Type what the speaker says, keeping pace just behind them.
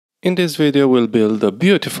In this video we'll build a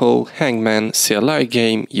beautiful Hangman CLI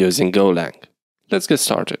game using Golang. Let's get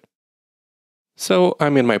started. So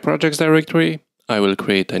I'm in my projects directory. I will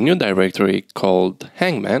create a new directory called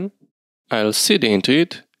Hangman. I'll cd into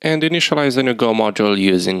it and initialize a new Go module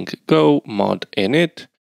using go mod init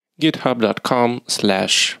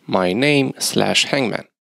github.com/myname/hangman.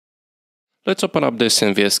 Let's open up this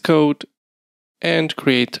in VS Code and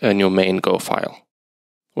create a new main Go file.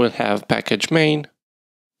 We'll have package main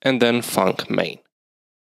and then func main.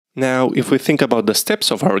 Now, if we think about the steps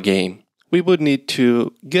of our game, we would need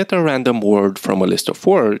to get a random word from a list of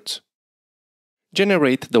words,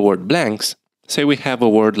 generate the word blanks. Say we have a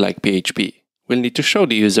word like PHP. We'll need to show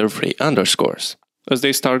the user 3 underscores. As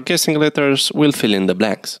they start guessing letters, we'll fill in the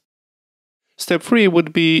blanks. Step 3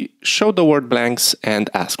 would be show the word blanks and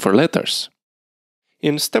ask for letters.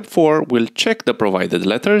 In step 4, we'll check the provided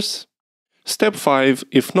letters. Step 5,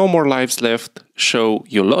 if no more lives left, show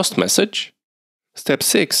you lost message. Step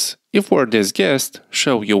 6, if word is guessed,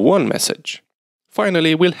 show you won message.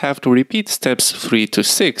 Finally, we'll have to repeat steps 3 to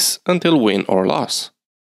 6 until win or loss.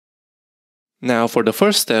 Now for the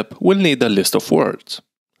first step, we'll need a list of words.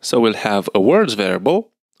 So we'll have a words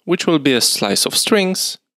variable, which will be a slice of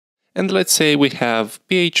strings, and let's say we have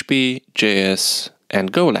PHP, JS,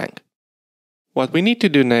 and Golang. What we need to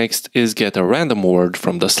do next is get a random word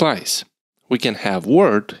from the slice. We can have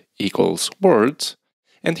word equals words,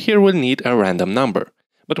 and here we'll need a random number.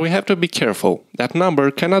 But we have to be careful, that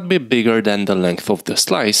number cannot be bigger than the length of the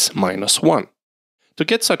slice minus 1. To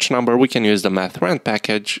get such number, we can use the mathrand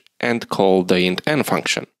package and call the int n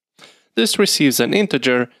function. This receives an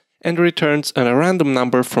integer and returns a random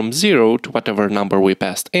number from 0 to whatever number we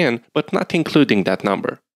passed in, but not including that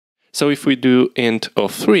number. So if we do int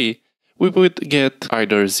of 3, we would get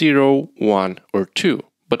either 0, 1, or 2,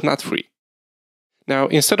 but not 3. Now,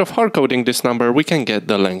 instead of hard-coding this number, we can get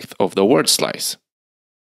the length of the word slice.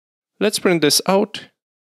 Let's print this out.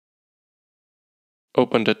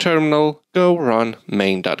 Open the terminal, go run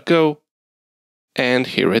main.go, and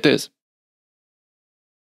here it is.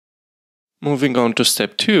 Moving on to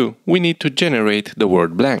step 2, we need to generate the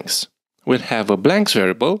word blanks. We'll have a blanks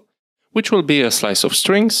variable, which will be a slice of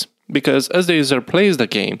strings, because as the user plays the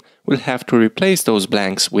game, we'll have to replace those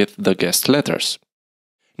blanks with the guessed letters.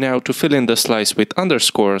 Now, to fill in the slice with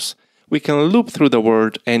underscores, we can loop through the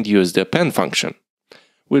word and use the append function.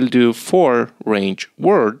 We'll do for range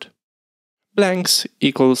word, blanks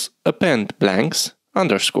equals append blanks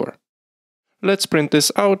underscore. Let's print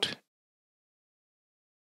this out.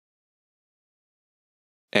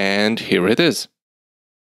 And here it is.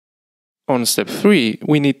 On step 3,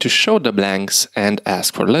 we need to show the blanks and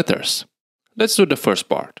ask for letters. Let's do the first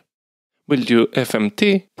part. We'll do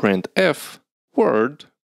fmt printf word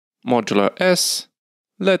modulo s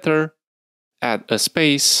letter, add a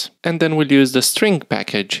space, and then we'll use the string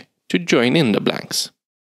package to join in the blanks.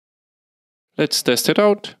 Let's test it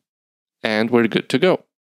out, and we're good to go.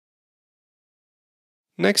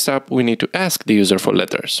 Next up, we need to ask the user for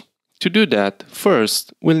letters. To do that,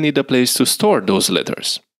 first, we'll need a place to store those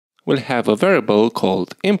letters. We'll have a variable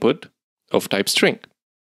called input of type string.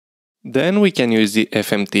 Then we can use the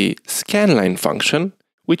fmt scanline function,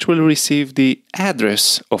 which will receive the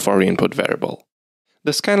address of our input variable.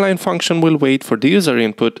 The scanline function will wait for the user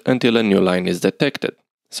input until a new line is detected.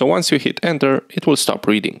 So once you hit enter, it will stop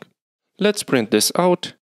reading. Let's print this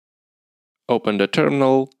out. Open the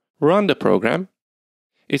terminal, run the program.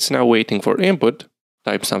 It's now waiting for input.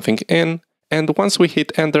 Type something in, and once we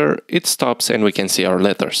hit enter, it stops and we can see our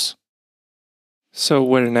letters. So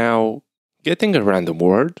we're now getting a random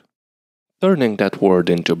word, turning that word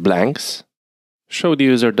into blanks, show the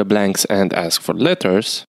user the blanks and ask for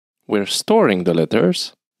letters. We're storing the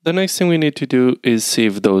letters. The next thing we need to do is see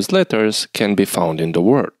if those letters can be found in the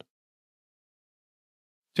word.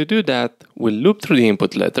 To do that, we'll loop through the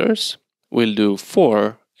input letters. We'll do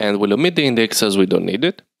for, and we'll omit the index as we don't need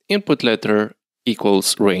it. Input letter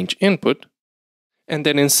equals range input. And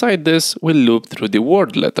then inside this, we'll loop through the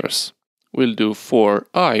word letters. We'll do for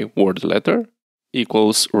I word letter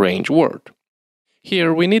equals range word.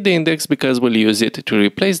 Here we need the index because we'll use it to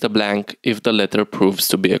replace the blank if the letter proves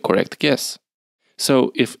to be a correct guess.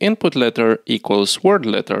 So if input letter equals word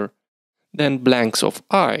letter, then blanks of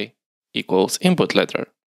I equals input letter.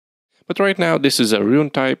 But right now this is a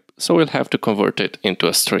rune type, so we'll have to convert it into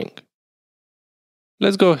a string.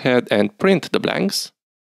 Let's go ahead and print the blanks.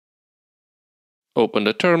 Open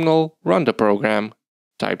the terminal, run the program,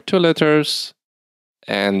 type 2 letters,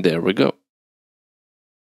 and there we go.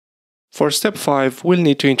 For step 5, we'll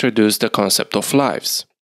need to introduce the concept of lives.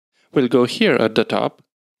 We'll go here at the top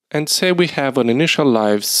and say we have an initial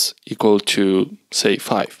lives equal to, say,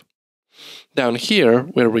 5. Down here,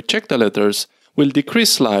 where we check the letters, we'll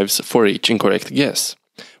decrease lives for each incorrect guess.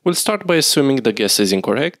 We'll start by assuming the guess is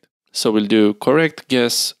incorrect, so we'll do correct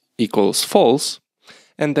guess equals false,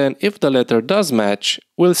 and then if the letter does match,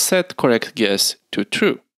 we'll set correct guess to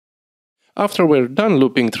true. After we're done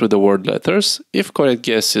looping through the word letters, if correct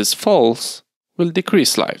guess is false, we'll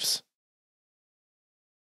decrease lives.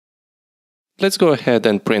 Let's go ahead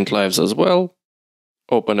and print lives as well.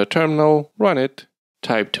 Open a terminal, run it,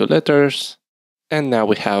 type 2 letters, and now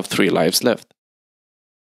we have 3 lives left.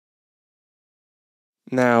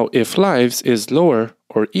 Now, if lives is lower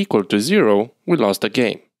or equal to 0, we lost the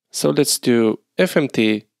game. So let's do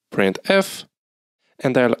fmt printf,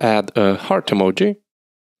 and I'll add a heart emoji,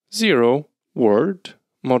 0, word,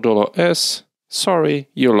 modulo s, sorry,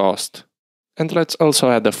 you lost. And let's also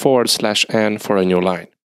add a /n for a new line,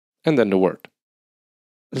 and then the word.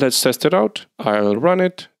 Let's test it out. I'll run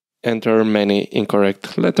it, enter many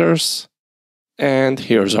incorrect letters, and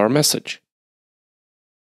here's our message.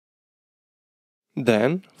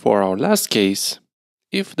 Then, for our last case,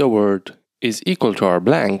 if the word is equal to our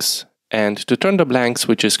blanks, and to turn the blanks,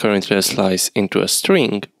 which is currently a slice, into a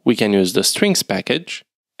string, we can use the strings package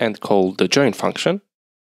and call the join function.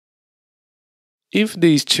 If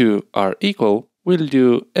these two are equal, we'll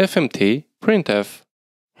do fmt printf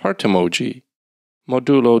heart emoji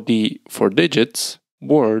modulo d for digits,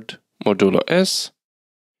 word, modulo s,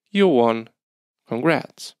 you won,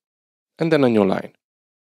 congrats, and then a new line.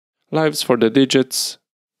 Lives for the digits,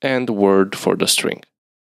 and word for the string.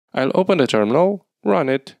 I'll open the terminal, run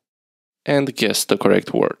it, and guess the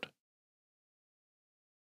correct word.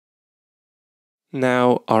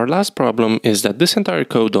 Now, our last problem is that this entire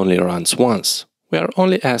code only runs once. We are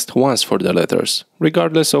only asked once for the letters,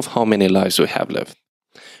 regardless of how many lives we have left.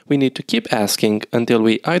 We need to keep asking until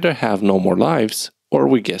we either have no more lives or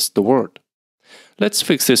we guess the word. Let's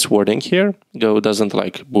fix this wording here. Go doesn't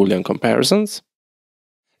like Boolean comparisons.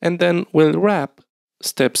 And then we'll wrap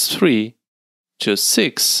steps 3 to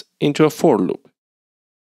 6 into a for loop.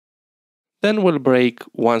 Then we'll break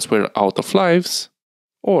once we're out of lives,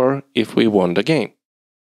 or if we won the game.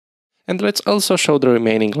 And let's also show the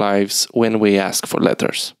remaining lives when we ask for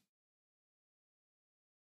letters.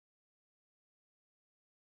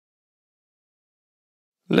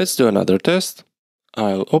 Let's do another test.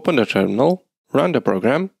 I'll open the terminal, run the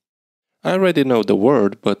program. I already know the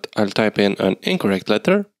word, but I'll type in an incorrect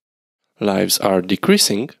letter. Lives are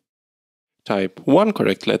decreasing. Type one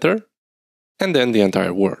correct letter, and then the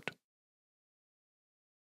entire word.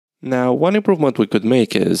 Now, one improvement we could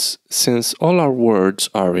make is, since all our words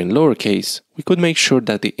are in lowercase, we could make sure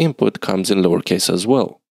that the input comes in lowercase as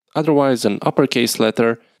well. Otherwise, an uppercase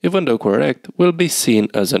letter, even though correct, will be seen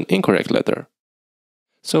as an incorrect letter.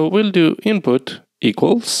 So we'll do input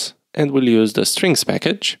equals, and we'll use the strings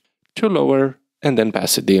package to lower and then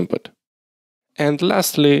pass it the input. And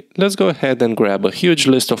lastly, let's go ahead and grab a huge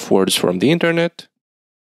list of words from the internet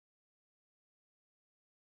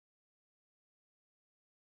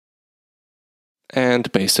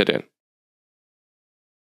and paste it in.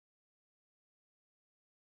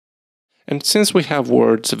 And since we have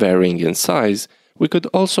words varying in size, we could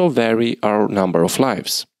also vary our number of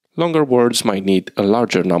lives. Longer words might need a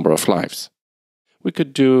larger number of lives. We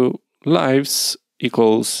could do lives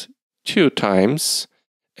equals 2 times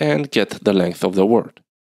and get the length of the word.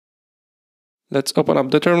 Let's open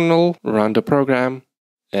up the terminal, run the program,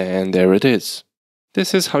 and there it is.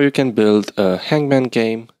 This is how you can build a hangman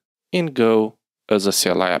game in Go as a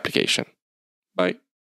CLI application. Bye.